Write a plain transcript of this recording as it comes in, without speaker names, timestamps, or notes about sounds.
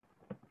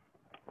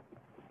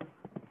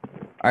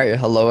All right,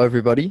 hello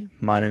everybody.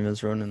 My name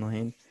is Ronan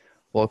Lane.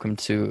 Welcome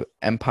to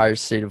Empire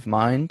State of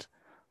Mind.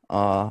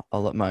 I'll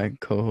let my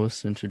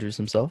co-host introduce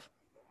himself.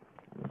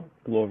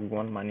 Hello,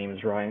 everyone. My name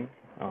is Ryan,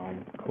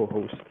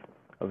 co-host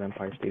of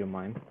Empire State of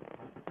Mind.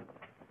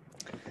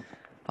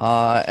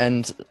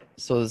 And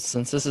so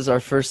since this is our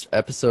first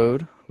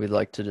episode, we'd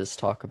like to just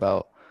talk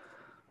about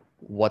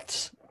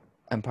what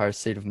Empire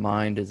State of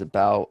Mind is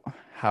about,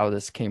 how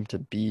this came to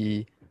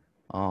be,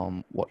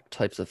 what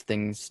types of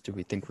things do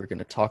we think we're going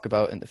to talk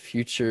about in the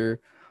future,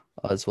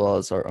 as well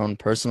as our own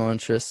personal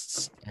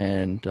interests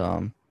and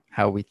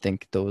how we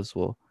think those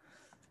will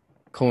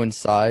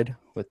coincide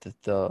with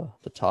the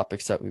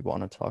topics that we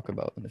want to talk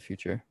about in the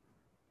future.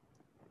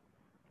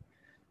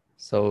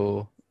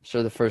 So I'm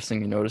sure the first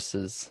thing you notice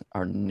is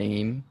our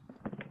name,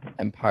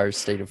 Empire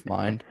State of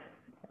Mind.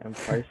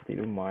 Empire State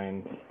of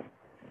Mind.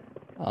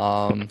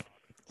 Um,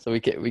 so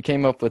we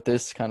came up with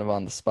this kind of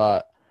on the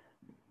spot,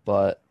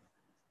 but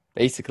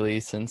basically,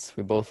 since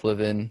we both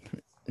live in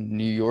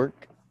New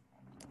York,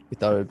 we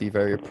thought it would be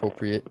very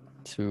appropriate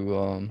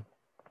to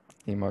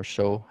name our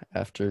show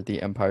after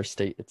the Empire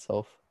State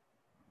itself.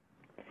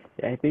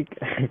 Yeah, I think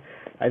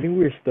I think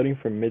we were studying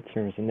for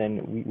midterms, and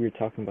then we were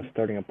talking about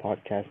starting a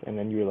podcast, and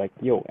then you were like,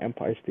 "Yo,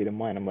 Empire State of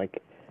Mind." I'm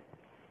like,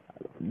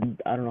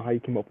 I don't know how you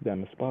came up with that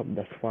on the spot, but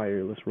that's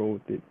fire. Let's roll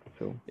with it.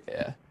 So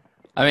Yeah.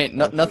 I mean,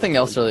 that's what nothing it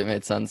else was. really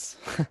made sense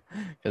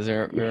because we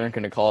weren't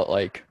going to call it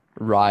like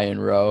Ryan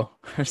Rowe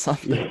or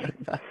something Yeah,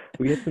 like that.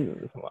 we had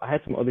I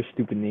had some other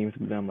stupid names,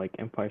 but then I'm like,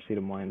 Empire State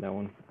of Mind. That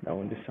one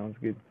just sounds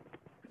good.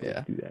 So let's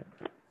Yeah, do that.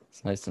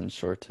 it's nice and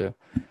short too.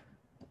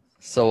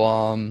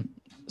 So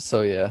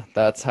so yeah,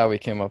 that's how we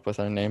came up with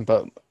our name.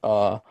 But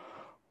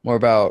more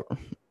about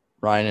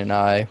Ryan and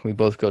I. We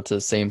both go to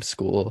the same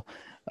school,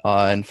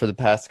 and for the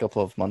past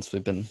couple of months,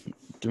 we've been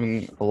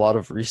doing a lot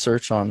of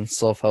research on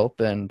self-help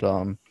and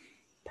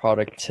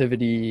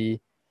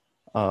productivity,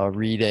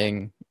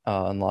 reading,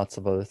 and lots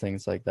of other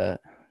things like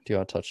that. Do you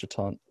want to touch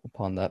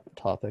upon that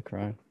topic,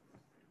 Ryan?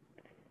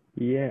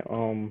 Yeah,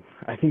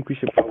 I think we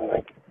should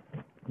probably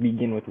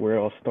begin with where it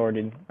all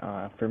started.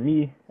 For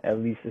me, at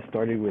least, it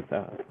started with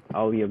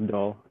Ali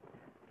Abdal,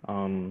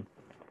 um,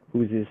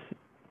 who's this.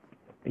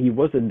 He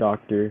was a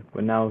doctor,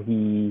 but now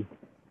he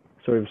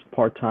sort of is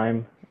part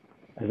time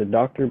as a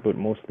doctor, but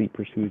mostly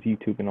pursues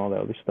YouTube and all that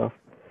other stuff.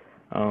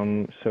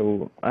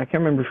 So I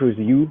can't remember if it was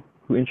you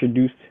who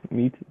introduced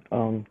me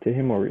to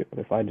him or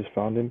if I just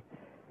found him,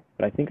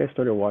 but I think I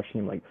started watching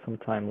him like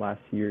sometime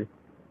last year.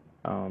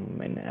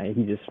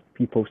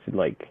 He posted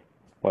like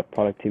what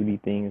productivity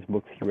things,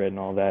 books he read, and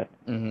all that.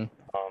 Mm-hmm.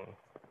 Um,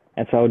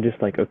 and so I would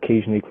just like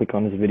occasionally click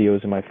on his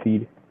videos in my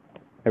feed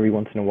every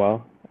once in a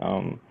while.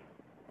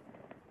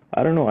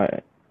 I don't know.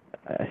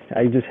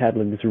 I just had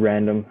like this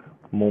random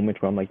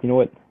moment where I'm like, you know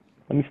what?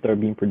 Let me start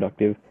being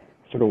productive.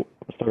 Sort of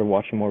started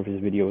watching more of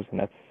his videos, and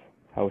that's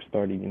how it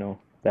started.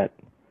 That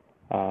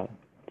uh,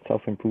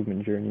 self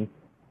improvement journey.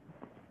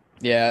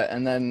 Yeah,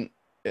 and then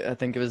I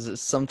think it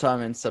was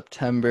sometime in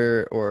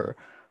September or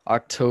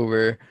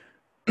October.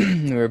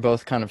 We were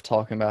both kind of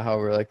talking about how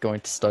we're like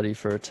going to study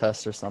for a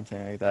test or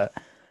something like that.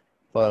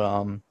 But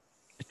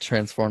it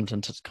transformed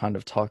into kind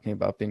of talking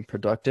about being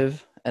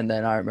productive. And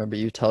then I remember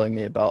you telling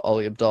me about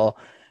Ali Abdal.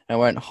 And I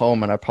went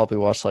home and I probably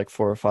watched like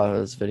 4 or 5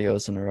 of his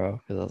videos in a row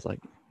because I was like,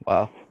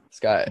 wow, this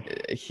guy,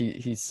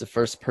 he's the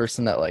first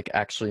person that like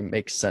actually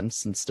makes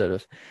sense instead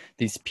of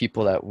these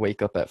people that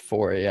wake up at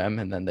 4 a.m.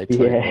 and then they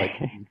tell you to like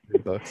Yeah, read 3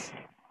 books.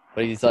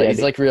 But yeah.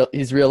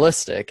 he's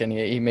realistic and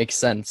he makes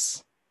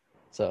sense.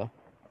 So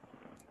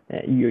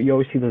You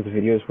always see those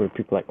videos where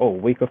people are like, oh,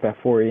 wake up at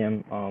 4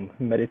 a.m.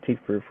 Meditate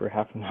for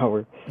half an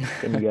hour,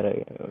 then you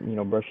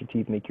gotta brush your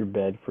teeth, make your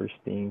bed first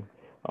thing,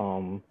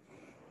 um,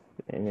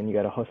 and then you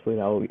gotta hustle it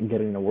out,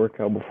 get in a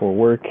workout before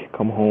work,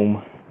 come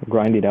home,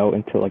 grind it out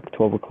until like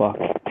 12 o'clock,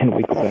 and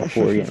wake up at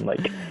 4 a.m. Like,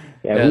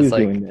 yeah, yeah, who it's is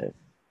doing like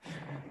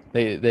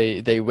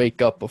that? they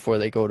wake up before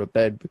they go to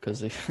bed because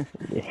they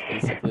Yeah,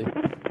 basically.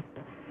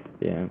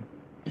 yeah.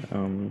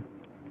 Um,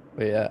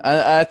 But yeah,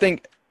 I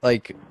think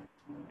like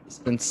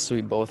since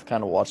we both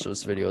kind of watched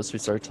those videos, we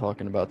started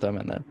talking about them,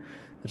 and then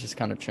it just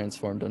kind of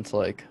transformed into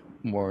like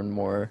more and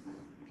more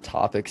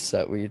topics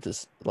that we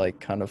just like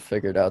kind of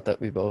figured out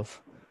that we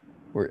both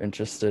were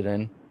interested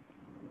in.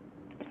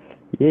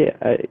 yeah,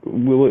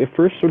 well, it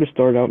first sort of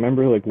started out.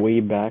 Remember, like way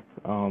back,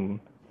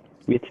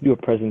 we had to do a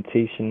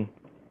presentation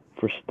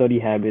for study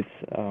habits.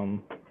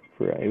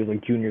 For it was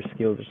like junior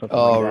skills or something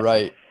like Oh, that.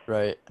 right,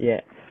 right.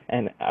 Yeah,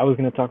 and I was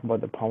gonna talk about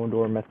the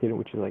Pomodoro method,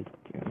 which is like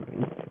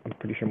I'm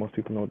pretty sure most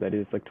people know what that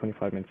is. Like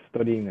 25 minutes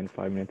studying, then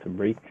 5 minutes of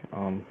break.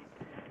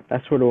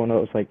 That's sort of when I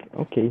was like,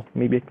 okay,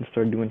 maybe I can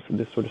start doing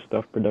this sort of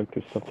stuff,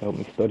 productive stuff to help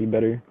me study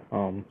better.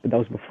 But that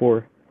was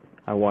before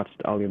I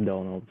watched Ali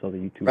Abdel and all those other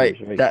Right.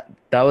 YouTubers, right?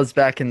 That was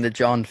back in the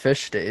John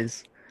Fish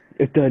days.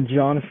 The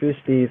John Fish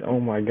days, oh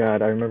my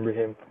God, I remember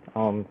him.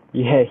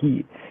 Yeah,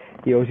 he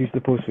always used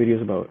to post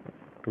videos about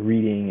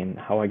reading and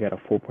how I got a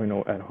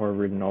 4.0 at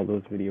Harvard and all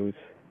those videos.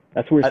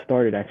 That's where it I,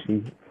 started,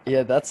 actually.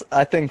 yeah, that's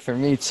I think for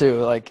me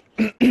too. Like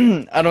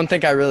I don't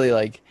think I really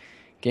like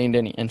gained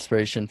any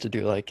inspiration to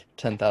do like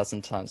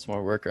 10,000 times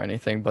more work or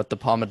anything, but the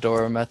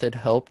Pomodoro method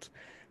helped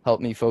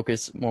me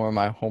focus more on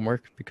my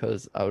homework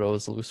because I would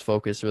always lose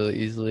focus really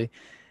easily.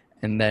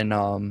 And then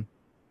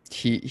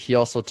he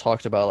also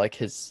talked about like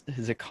his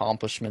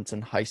accomplishments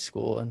in high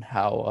school and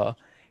how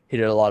he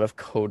did a lot of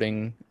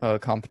coding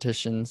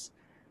competitions.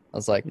 I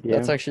was like,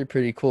 that's Yeah, actually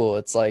pretty cool.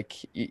 It's like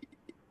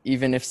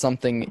even if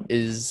something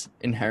is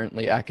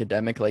inherently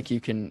academic, like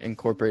you can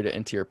incorporate it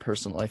into your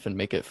personal life and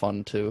make it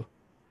fun too.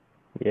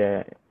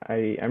 yeah.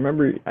 I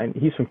remember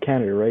he's from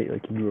Canada, right?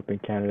 Like he grew up in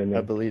Canada and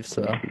I then believe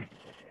came so.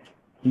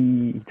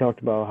 he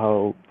talked about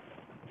how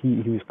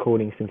he was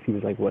coding since he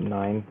was like what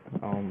 9.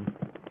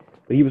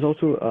 But he was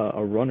also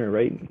a runner,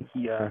 right?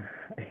 He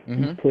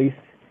Hmm. placed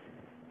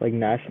like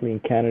nationally in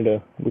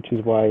Canada, which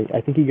is why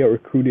I think he got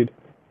recruited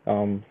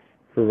um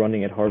for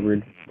running at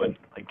Harvard, but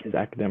like his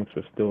academics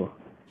was still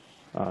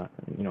uh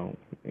you know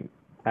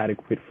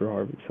adequate for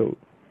Harvard. So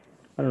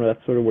I don't know,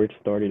 that's sort of where it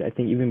started. I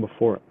think even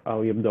before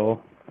Ali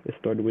Abdaal, it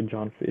started with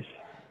John Fish.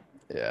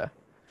 Yeah.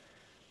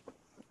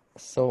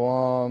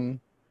 So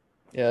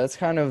yeah, that's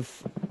kind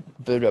of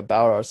a bit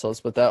about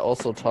ourselves, but that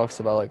also talks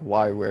about like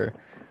why we're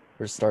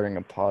starting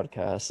a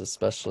podcast,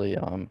 especially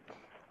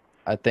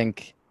I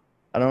think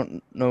I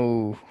don't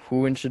know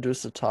who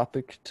introduced the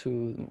topic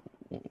to.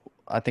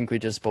 I think we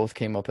just both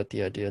came up with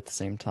the idea at the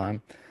same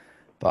time.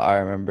 But I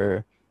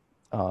remember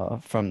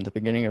from the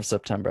beginning of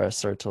September, I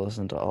started to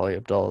listen to Ali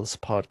Abdallah's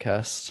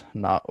podcast,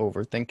 Not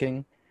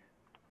Overthinking,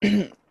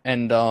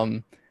 and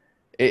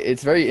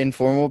it's very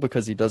informal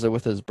because he does it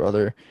with his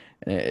brother,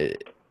 and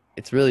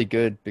it's really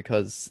good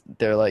because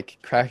they're like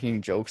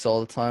cracking jokes all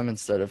the time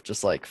instead of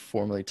just like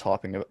formally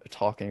talking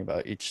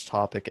about each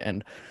topic.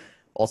 And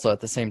also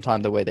at the same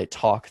time, the way they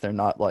talk, they're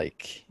not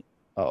like,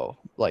 oh,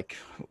 like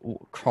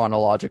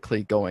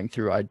chronologically going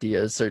through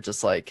ideas. They're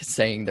just like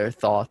saying their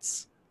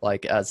thoughts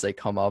like as they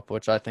come up,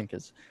 which I think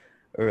is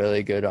a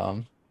really good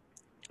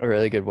a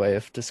really good way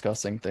of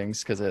discussing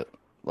things because it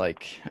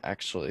like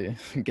actually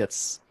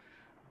gets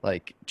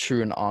like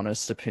true and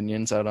honest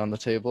opinions out on the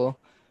table.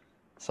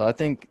 So I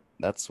think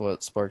that's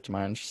what sparked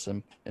my interest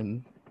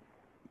in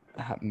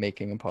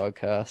making a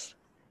podcast.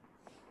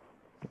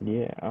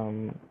 Yeah,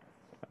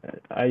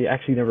 I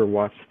actually never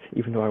watched,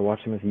 even though I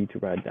watch him as a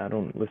YouTuber, I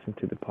don't listen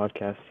to the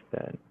podcasts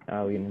that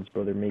Ali and his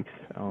brother makes.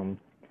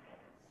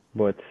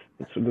 But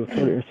the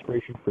sort of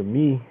inspiration for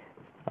me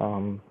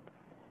um,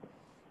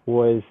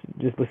 was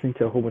just listening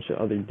to a whole bunch of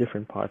other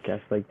different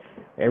podcasts. Like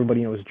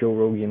everybody knows Joe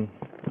Rogan.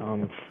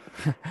 Um,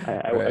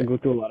 I Right. go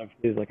through a lot of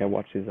his, like I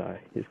watch his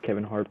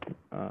Kevin Hart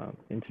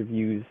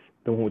interviews.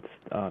 The one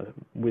with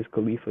Wiz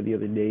Khalifa the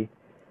other day.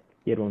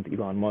 He had one with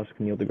Elon Musk,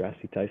 Neil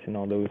deGrasse Tyson,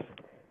 all those.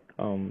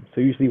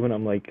 So usually when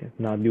I'm like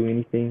not doing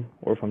anything,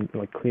 or if I'm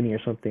like cleaning or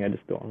something, I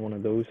just throw on one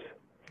of those.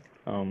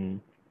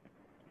 Um,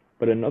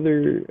 but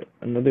another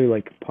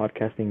like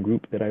podcasting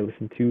group that I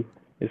listen to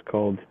is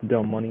called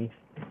Dumb Money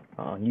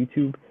on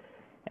YouTube,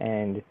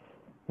 and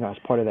as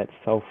part of that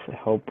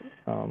self-help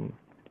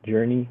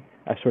journey,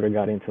 I sort of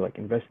got into like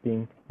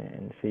investing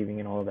and saving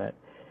and all of that.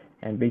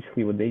 And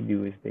basically, what they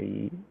do is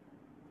they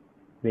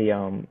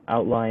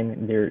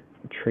outline their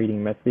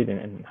trading method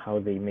and how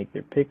they make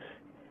their picks.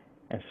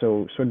 And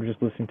so, sort of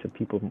just listening to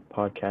people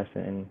podcast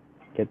and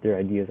get their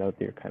ideas out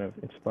there kind of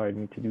inspired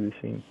me to do the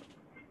same.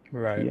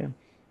 So Right. yeah,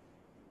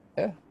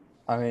 Yeah.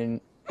 I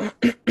mean,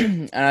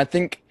 and I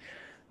think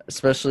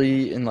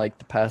especially in like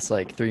the past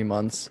like 3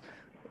 months,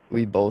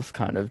 we both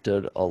kind of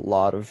did a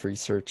lot of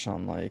research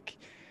on like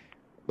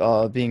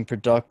being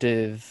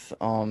productive,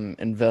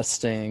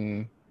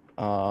 investing,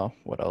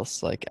 what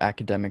else? Like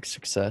academic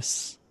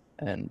success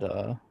and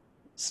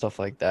stuff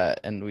like that.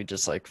 And we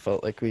just like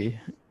felt like we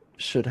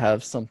should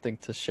have something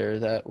to share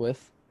that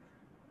with,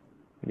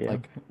 yeah,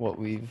 like what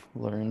we've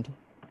learned.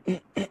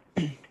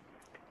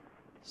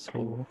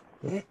 cool.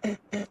 So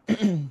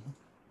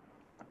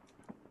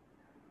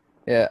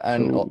yeah,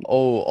 and So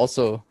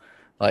also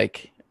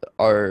like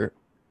our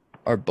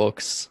our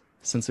books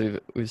since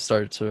we've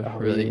started to oh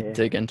really yeah,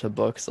 dig into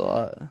books a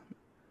lot.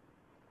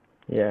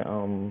 yeah.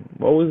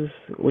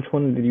 Which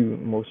one did you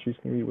most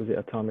recently read? Was it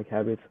Atomic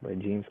Habits by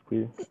James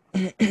Clear?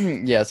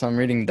 Yeah, so I'm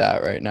reading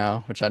that right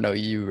now, which I know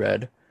you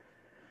read.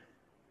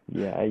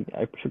 Yeah,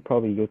 I should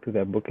probably go through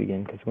that book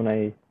again because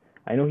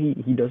I know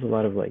he does a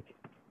lot of like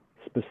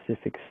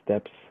specific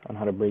steps on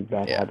how to break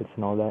bad Yeah. habits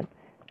and all that,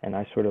 and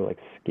I sort of like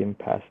skim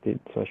past it,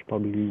 so I should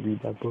probably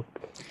reread that book.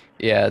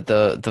 Yeah,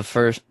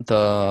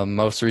 the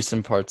most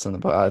recent parts in the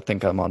book, I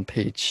think I'm on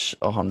page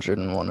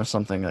 101 or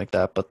something like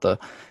that, but the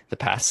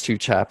past two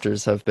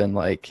chapters have been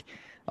like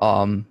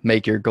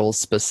make your goals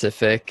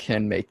specific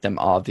and make them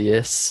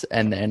obvious,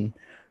 and then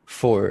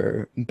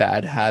for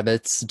bad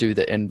habits do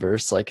the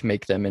inverse, like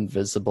make them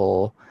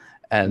invisible,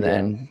 and Yeah,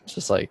 then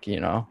just like,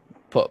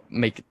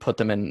 put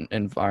them in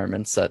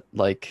environments that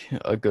like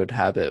a good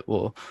habit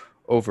will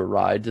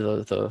override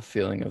the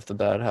feeling of the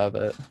bad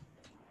habit.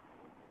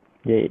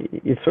 yeah,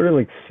 it's sort of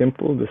like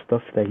simple the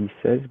stuff that he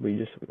says, but you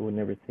just would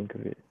never think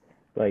of it.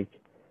 Like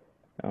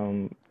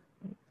um,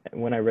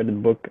 when I read the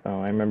book,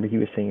 I remember he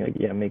was saying like,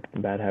 yeah, make the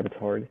bad habits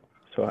hard.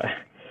 So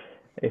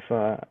if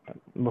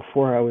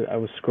before I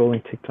was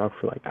scrolling TikTok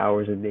for like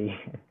hours a day.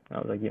 I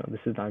was like, this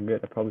is not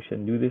good. I probably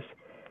shouldn't do this.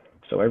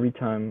 So every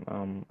time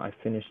I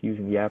finished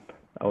using the app,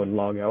 I would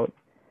log out.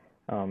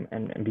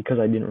 And because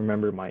I didn't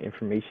remember my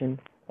information,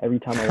 every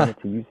time I wanted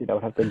to use it, I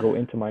would have to go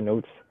into my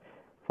notes,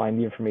 find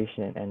the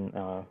information,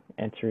 and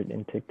enter it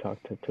in TikTok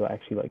to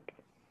actually like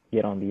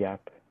get on the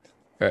app.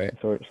 Right.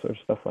 Sort of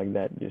stuff like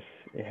that. Just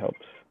it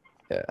helps.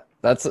 Yeah.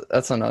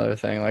 That's another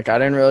thing. Like I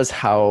didn't realize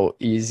how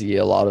easy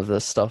a lot of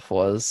this stuff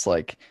was,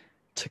 like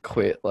to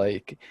quit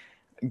like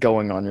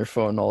going on your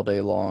phone all day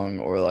long,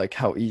 or like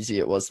how easy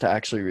it was to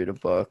actually read a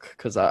book,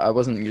 because I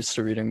wasn't used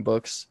to reading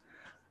books.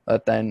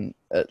 But then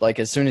like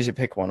as soon as you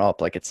pick one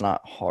up, like it's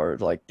not hard.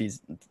 Like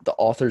the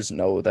authors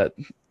know that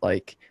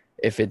like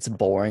if it's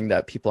boring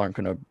that people aren't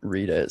going to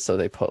read it, so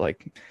they put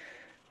like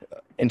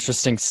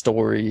interesting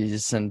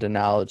stories and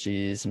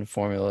analogies and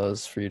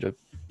formulas for you to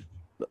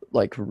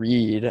like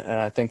read, and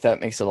I think that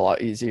makes it a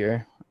lot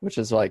easier, which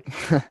is like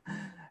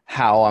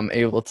how I'm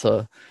able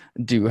to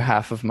do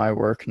half of my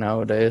work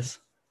nowadays.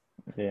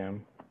 Yeah.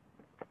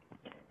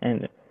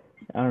 And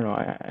I don't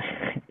know.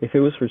 If it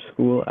was for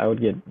school, I would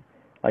get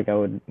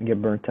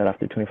burnt out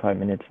after 25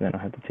 minutes, and then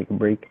I have to take a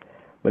break.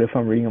 But if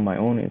I'm reading on my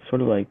own, it's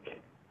sort of like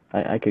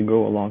I could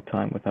go a long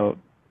time without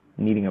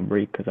needing a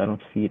break because I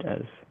don't see it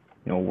as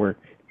work.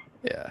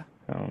 Yeah.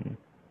 Um,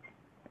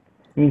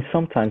 I mean,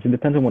 sometimes it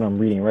depends on what I'm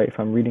reading, right? If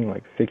I'm reading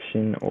like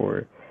fiction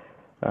or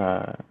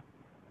uh,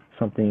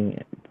 something,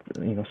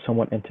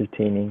 somewhat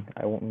entertaining,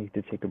 I won't need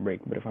to take a break.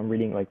 But if I'm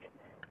reading like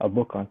a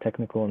book on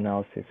technical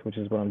analysis, which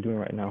is what I'm doing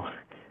right now,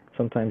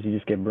 sometimes you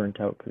just get burnt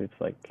out because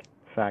it's like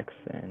facts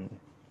and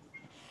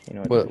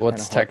it's just kind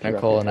of What's hard to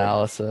wrap technical your head.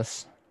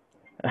 analysis?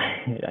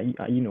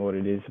 You know what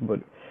it is, but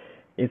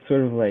it's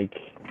sort of like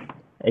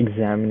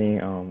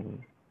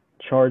examining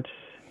charts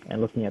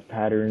and looking at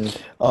patterns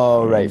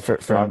Oh, right, and for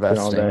stocks and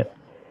all investing. that.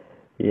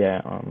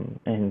 Yeah,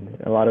 and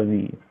a lot of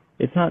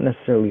it's not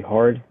necessarily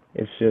hard.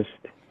 It's just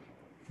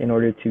in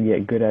order to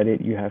get good at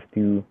it, you have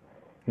to,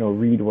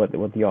 read what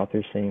the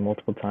author's saying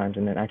multiple times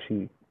and then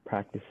actually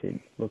practice it,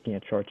 looking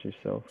at charts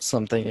yourself.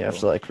 Something you have to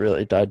So like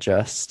really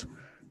digest.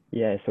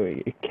 yeah, so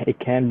it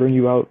can bring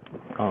you out,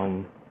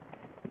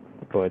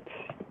 but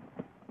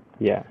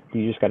yeah,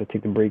 you just got to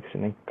take the breaks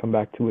and then come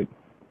back to it.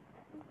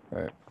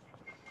 Right.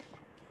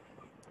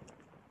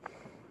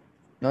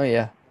 No,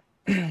 yeah.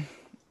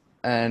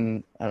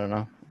 And I don't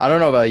know. I don't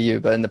know about you,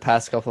 but in the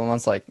past couple of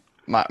months, like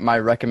my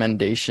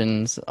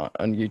recommendations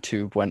on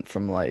YouTube went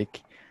from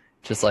like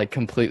just like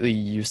completely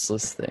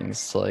useless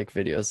things to like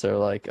videos that are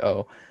like,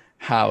 oh,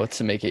 how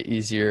to make it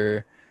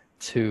easier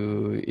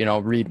to,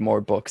 read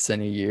more books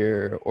in a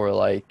year, or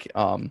like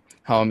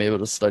how I'm able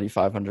to study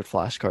 500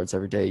 flashcards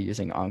every day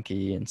using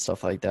Anki and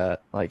stuff like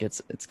that. Like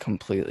it's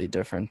completely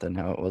different than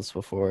how it was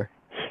before.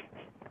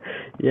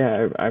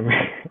 Yeah,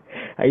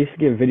 I used to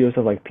get videos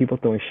of like people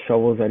throwing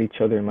shovels at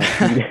each other in my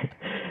feed,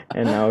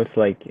 and now it's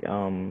like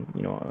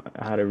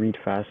how to read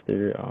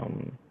faster,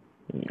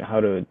 how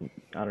to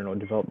I don't know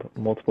develop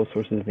multiple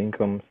sources of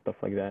income, stuff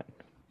like that.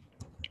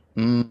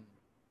 Mm.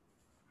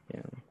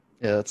 Yeah,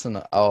 Yeah, that's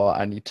an oh,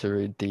 I need to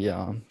read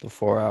the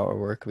 4 Hour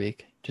Work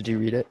Week. Did you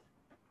read it?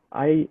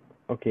 I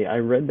okay, I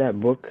read that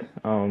book,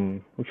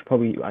 which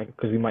probably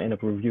because we might end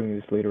up reviewing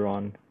this later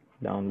on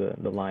down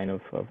the line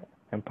of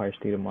Empire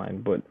State of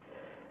Mind, but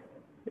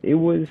it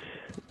was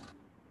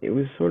it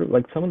was sort of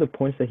like some of the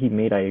points that he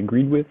made I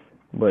agreed with,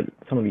 but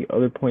some of the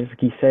other points like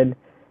he said,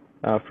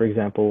 for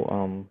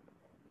example,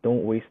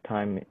 don't waste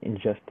time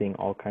ingesting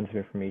all kinds of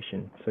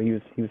information. So he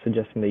was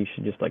suggesting that you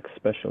should just like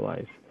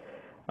specialize.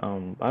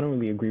 I don't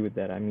really agree with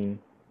that. I mean,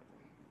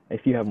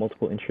 if you have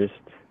multiple interests,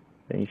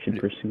 then you should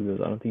pursue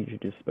those. I don't think you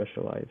should just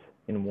specialize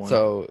in one.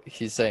 So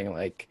he's saying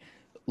like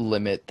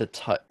limit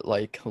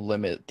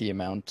the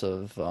amount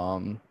of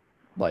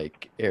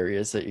like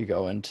areas that you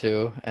go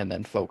into, and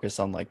then focus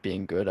on like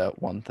being good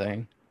at one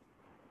thing.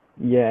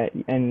 Yeah,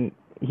 and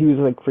he was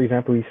like, for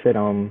example, he said,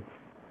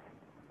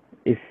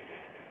 if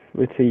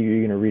let's say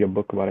you're gonna read a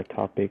book about a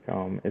topic,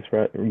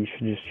 you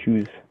should just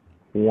choose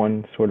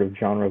one sort of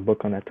genre of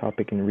book on that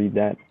topic and read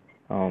that,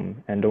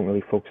 and don't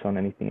really focus on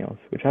anything else.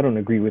 Which I don't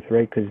agree with,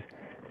 right? Because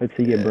let's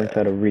say you get burnt Yeah.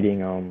 out of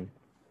reading,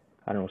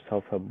 I don't know,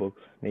 self-help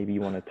books. Maybe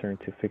you want to turn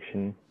to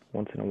fiction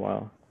once in a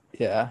while.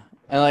 Yeah.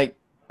 And like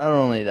not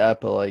only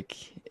that, but like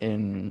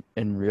in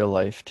real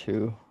life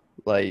too.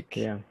 Like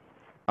Yeah,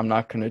 I'm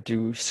not gonna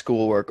do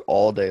schoolwork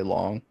all day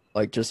long.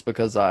 Like just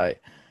because I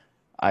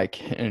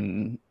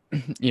can,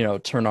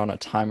 turn on a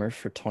timer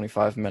for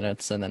 25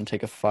 minutes and then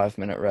take a 5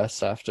 minute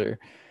rest after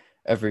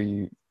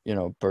every,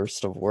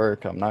 burst of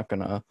work. I'm not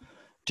gonna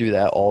do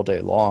that all day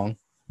long.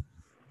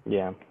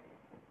 yeah.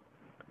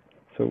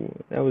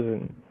 So that was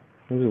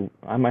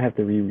I might have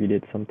to reread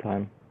it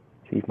sometime,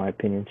 see if my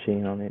opinion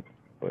changed on it.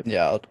 But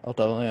Yeah, I'll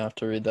definitely have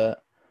to read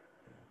that.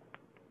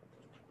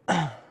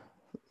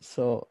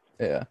 So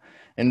yeah,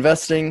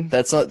 investing,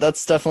 that's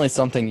definitely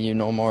something you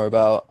know more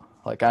about.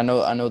 Like I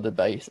know the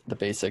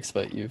basics,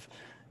 but you've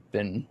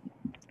been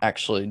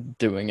actually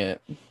doing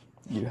it.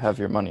 You have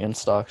your money in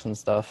stocks and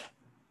stuff.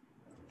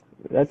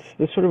 that's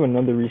sort of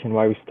another reason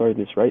why we started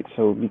this, right?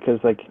 So because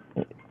like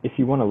if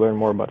you want to learn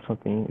more about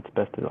something, it's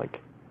best to like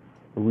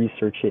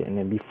research it and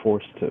then be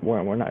forced to.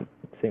 We're not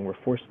saying we're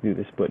forced to do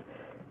this, but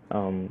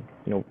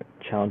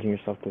challenging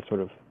yourself to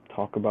sort of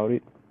talk about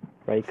it,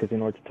 right? Because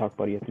in order to talk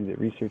about it, you have to do the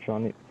research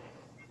on it.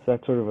 So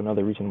that's sort of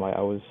another reason why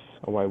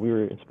we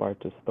were inspired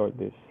to start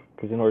this.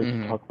 Because in order to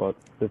Mm-hmm. talk about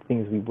the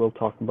things we will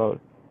talk about,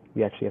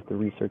 we actually have to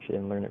research it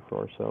and learn it for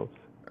ourselves.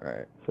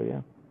 Right. So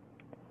yeah,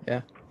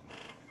 Yeah.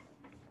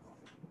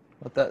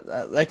 But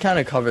that kind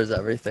of covers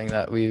everything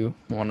that we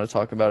want to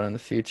talk about in the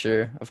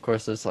future. Of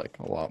course, there's like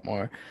a lot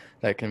more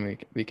that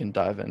we can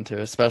dive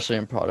into, especially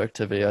in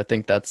productivity. I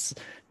think that's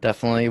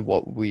definitely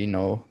what we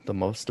know the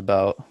most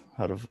about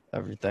out of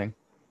everything.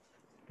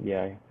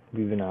 yeah,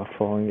 we've been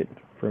following it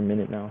for a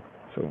minute now.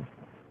 So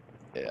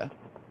Yeah.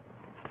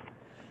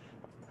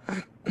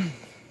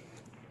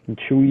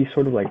 should we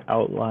sort of like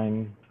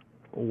outline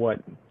what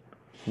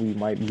we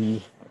might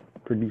be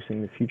producing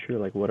in the future,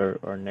 like what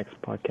our next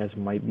podcast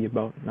might be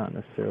about, not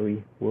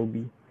necessarily will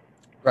be?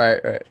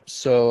 Right, right.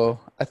 So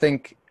I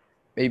think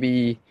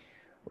maybe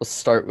we'll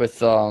start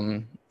with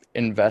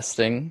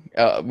investing.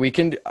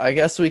 I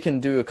guess we can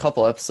do a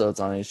couple episodes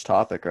on each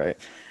topic, right?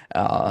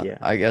 Yeah.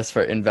 I guess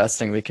for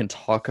investing, we can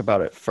talk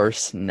about it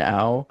first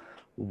now,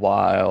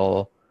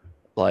 while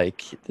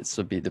like this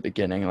would be the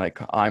beginning. Like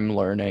I'm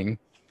learning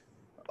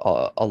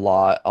a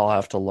lot. I'll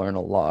have to learn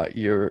a lot.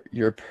 You're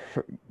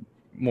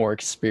more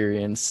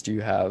experienced.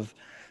 You have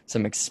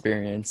some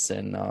experience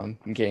in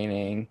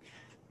gaining,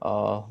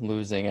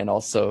 losing, and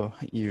also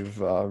you've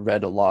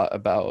read a lot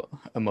about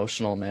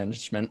emotional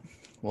management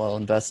while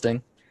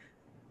investing.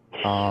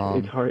 It's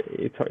Um, hard.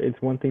 It's hard.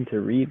 It's one thing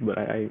to read, but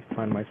I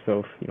find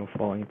myself,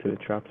 falling into the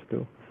trap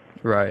still.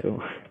 right.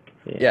 So,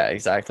 yeah. Yeah,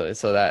 exactly.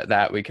 So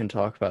that we can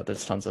talk about.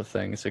 There's tons of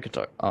things we could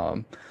talk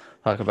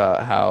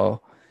about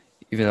how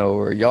even though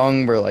we're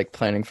young, we're like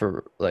planning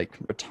for like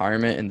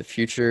retirement in the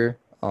future,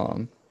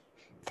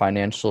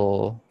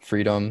 financial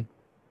freedom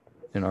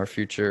in our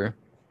future,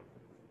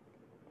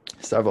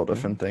 several Yeah.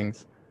 different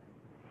things.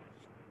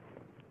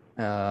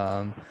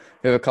 Um,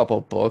 we have a couple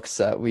books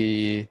that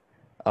we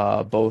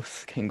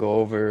both can go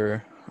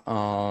over.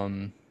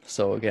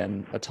 So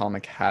again,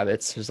 Atomic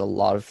Habits. There's a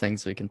lot of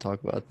things we can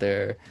talk about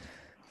there.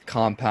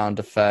 Compound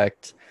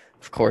Effect,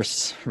 of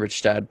course,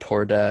 Rich Dad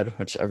Poor Dad,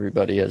 which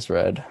everybody has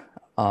read.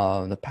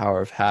 The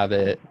Power of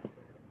Habit.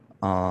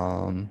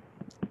 Um,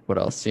 what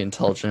else? The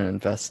Intelligent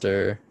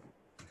Investor.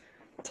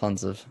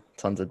 Tons of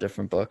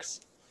different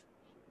books.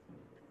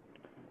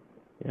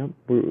 Yeah.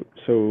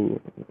 So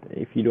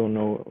if you don't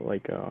know,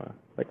 like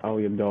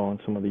Ali Abdaal and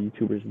some other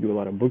YouTubers do a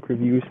lot of book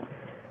reviews,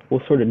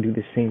 we'll sort of do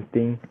the same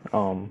thing,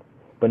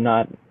 but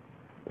not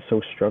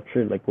so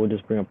structured. Like we'll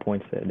just bring up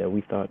points that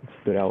we thought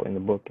stood out in the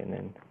book and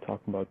then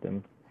talk about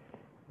them.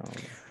 Um,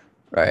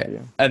 Right. so yeah.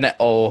 And then,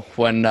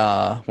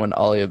 when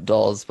Ali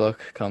Abdal's book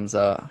comes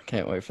out,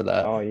 can't wait for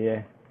that. Oh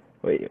yeah.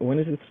 Wait, when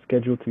is it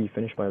scheduled to be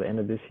finished? By the end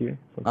of this year?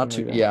 Not Something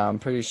too, like that? yeah, I'm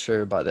pretty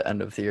sure by the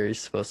end of the year he's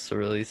supposed to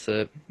release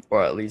it,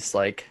 or at least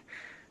like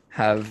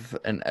have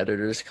an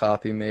editor's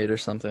copy made or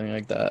something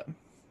like that.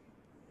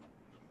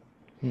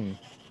 Hmm.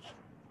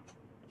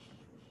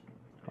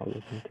 I'll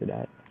look into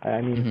that.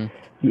 I mean,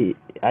 Hmm.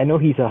 I know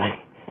he's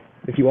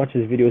if you watch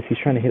his videos, he's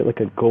trying to hit like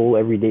a goal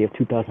every day of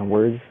 2,000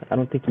 words. I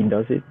don't think he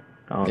does it,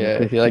 Yeah,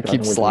 because he like 2,000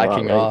 keeps words is a lot,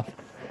 slacking right? off.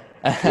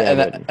 Yeah,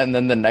 but And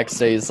then the next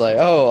day he's like,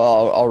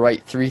 "Oh, I'll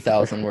write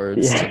 3,000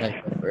 words to yeah. make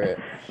up for it."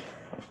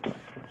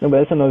 No, but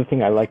that's another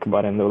thing I like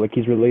about him though. Like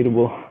he's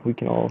relatable. We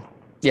can all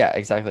Yeah,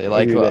 exactly.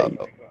 Like agree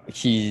that.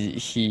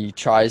 he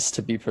tries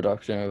to be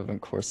productive, and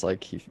of course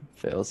like he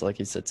fails. Like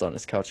he sits on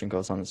his couch and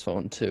goes on his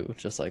phone too,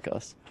 just like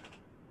us.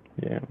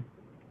 Yeah.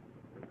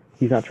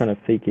 He's not trying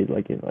to fake it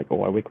like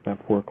oh I wake up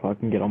at 4 o'clock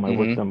and get all my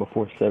work Hmm. done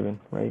before 7,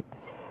 right?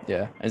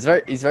 Yeah, he's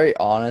very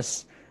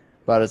honest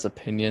about his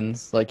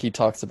opinions. Like he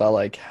talks about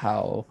like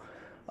how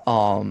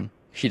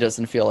he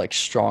doesn't feel like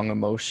strong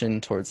emotion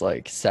towards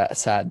like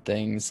sad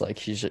things. Like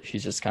he's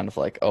just kind of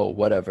like, oh,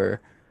 whatever,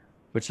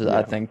 which is Yeah.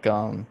 I think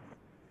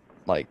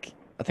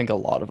a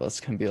lot of us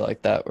can be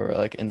like that. We're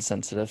like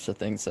insensitive to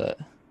things that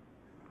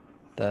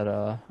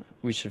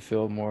we should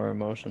feel more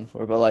emotion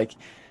for. But like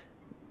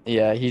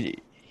yeah,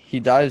 he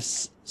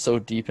dives so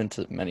deep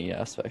into many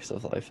aspects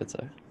of life. It's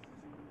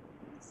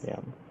Yeah.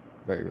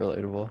 very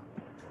relatable.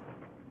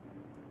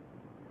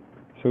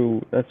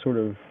 So that's sort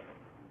of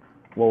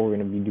what we're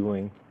gonna be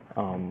doing.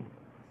 Um,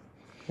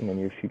 in the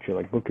near future,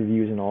 like book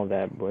reviews and all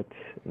that. But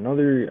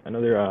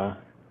another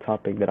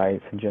topic that I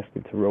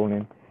suggested to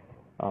Ronan,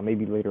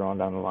 maybe later on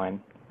down the line,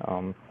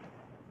 um,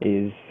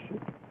 is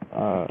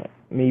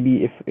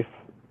maybe if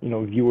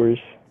viewers,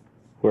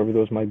 whoever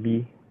those might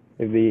be,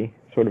 if they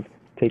sort of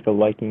take a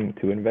liking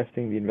to the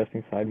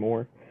investing side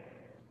more,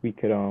 we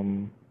could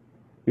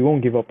we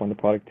won't give up on the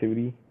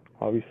productivity,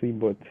 obviously,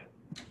 but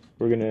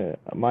we're gonna.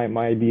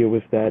 My idea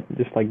was that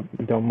just like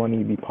Dumb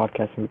Money, the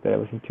podcasting group that I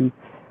listen to,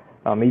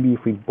 maybe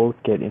if we both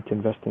get into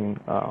investing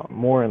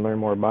more and learn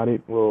more about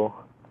it, we'll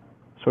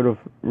sort of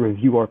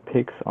review our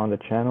picks on the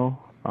channel,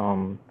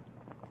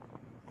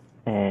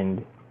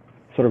 and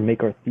sort of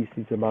make our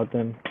theses about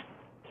them,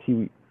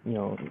 see,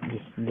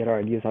 just get our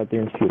ideas out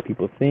there and see what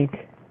people think.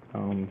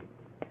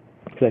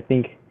 Because I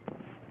think,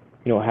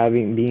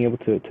 being able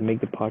to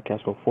make the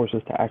podcast will force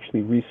us to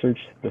actually research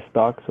the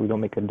stock so we don't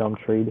make a dumb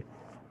trade,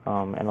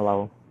 and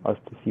allow us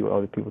to see what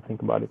other people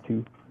think about it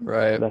too. So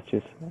Right. that's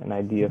just an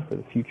idea for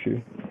the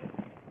future.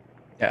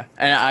 Yeah.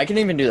 And I can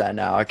even do that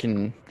now. I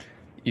can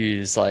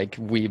use like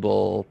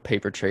Weeble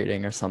paper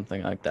trading or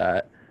something like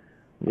that.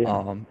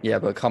 Yeah. Yeah,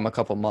 but come a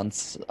couple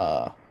months,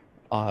 I'll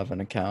have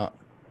an account.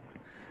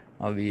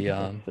 I'll be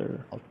Yes,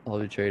 sir. I'll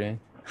be trading.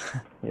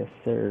 Yes,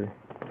 sir.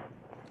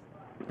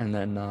 And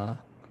then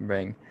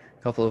bring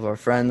a couple of our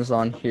friends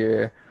on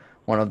here.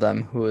 One of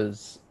them who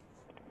is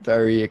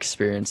very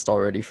experienced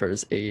already for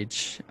his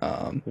age,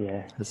 Yeah,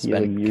 has he has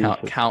like spent years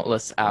of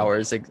countless yeah.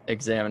 hours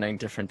examining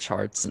different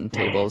charts and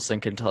tables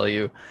and can tell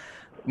you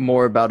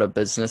more about a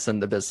business than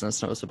the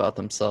business knows about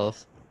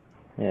themselves.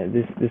 Yeah,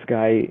 this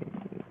guy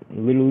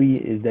literally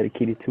is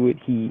dedicated to it.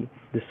 He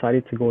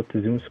decided to go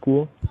to Zoom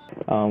school.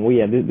 Well,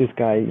 yeah, this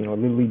guy,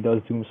 literally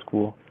does Zoom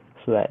school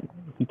so that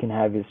he can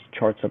have his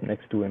charts up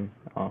next to him,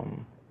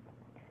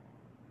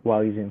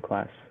 while he's in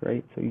class,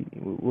 right? So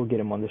we'll get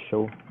him on the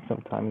show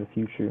sometime in the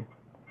future.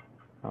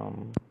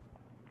 Um,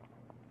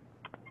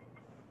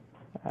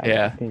 I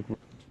Yeah. think.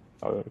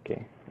 Oh,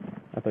 okay.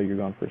 I thought you were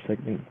gone for a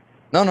second.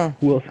 No, no,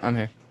 Who else? I'm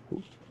here.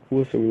 Who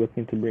else are we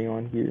looking to bring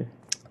on here?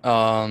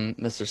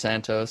 Mr.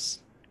 Santos.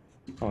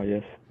 Oh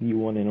yes, the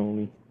one and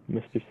only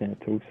Mr.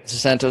 Santos. Mr.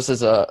 Santos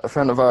is a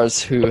friend of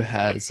ours who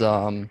has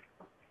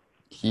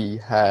he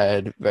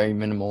had very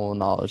minimal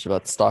knowledge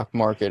about the stock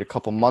market a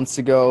couple months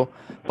ago,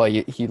 but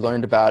he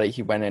learned about it.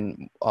 He went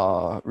and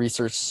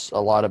researched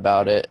a lot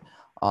about it,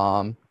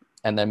 and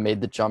then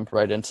made the jump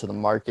right into the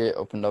market,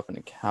 opened up an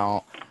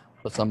account,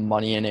 put some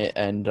money in it,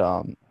 and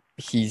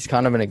he's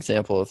kind of an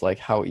example of like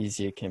how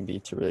easy it can be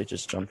to really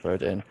just jump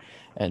right in,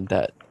 and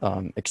that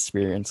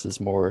experience is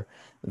more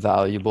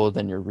valuable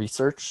than your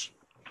research.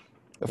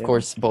 Of Yep.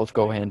 course, both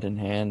go hand in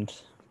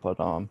hand, but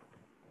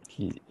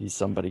he's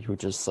somebody who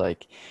just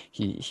like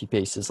he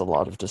bases a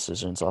lot of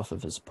decisions off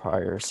of his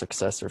prior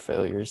success or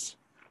failures.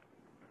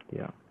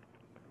 Yeah.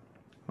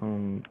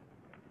 Um,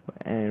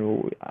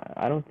 and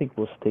I don't think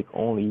we'll stick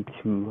only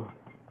to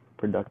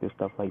productive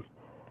stuff. Like,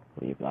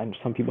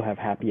 some people have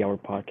happy hour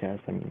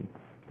podcasts. I mean,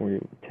 we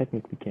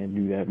technically can't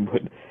do that,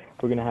 but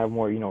we're gonna have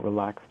more,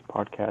 relaxed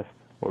podcasts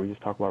where we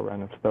just talk about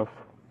random stuff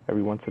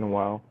every once in a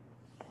while.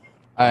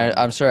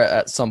 I'm sure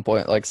at some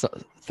point like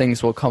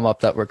things will come up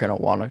that we're gonna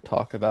want to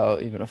talk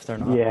about, even if they're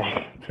not Yeah.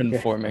 Yeah.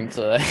 conforming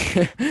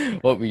to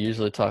what we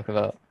usually talk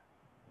about.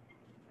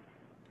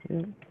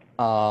 Yeah.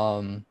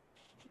 Um,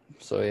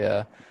 so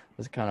yeah,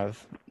 it's kind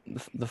of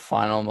the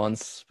final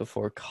months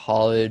before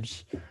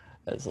college.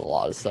 There's a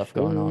lot of stuff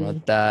going on Sir.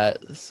 with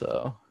that,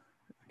 so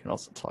we can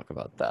also talk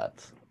about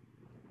that.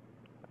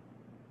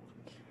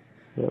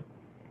 Yep.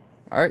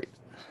 All right.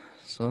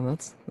 So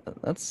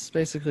that's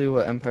basically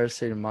what Empire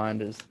State of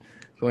Mind is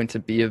going to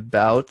be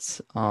about.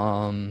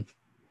 You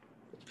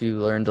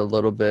learned a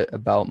little bit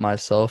about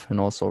myself and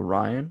also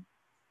Ryan.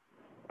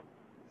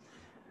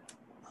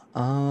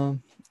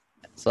 Um,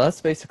 so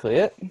that's basically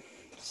it.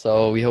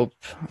 So we hope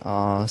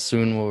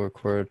soon we'll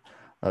record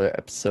another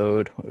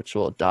episode, which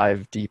will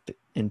dive deep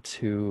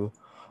into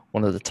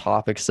one of the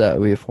topics that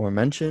we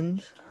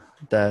aforementioned.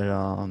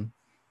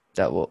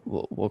 That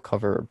will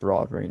cover a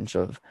broad range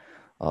of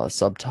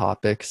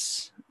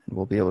subtopics, and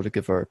we'll be able to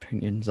give our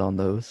opinions on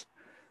those.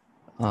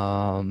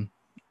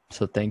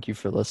 So thank you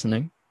for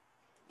listening.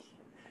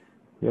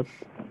 Yep.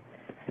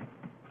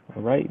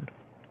 All right.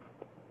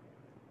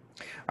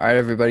 All right,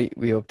 everybody.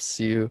 We hope to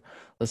see you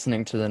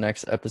listening to the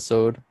next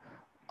episode.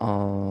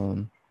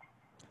 Um,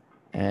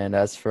 and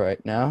as for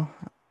right now,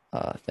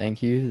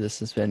 thank you. This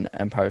has been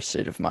Empire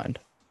State of Mind.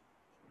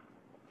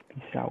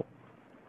 Peace out.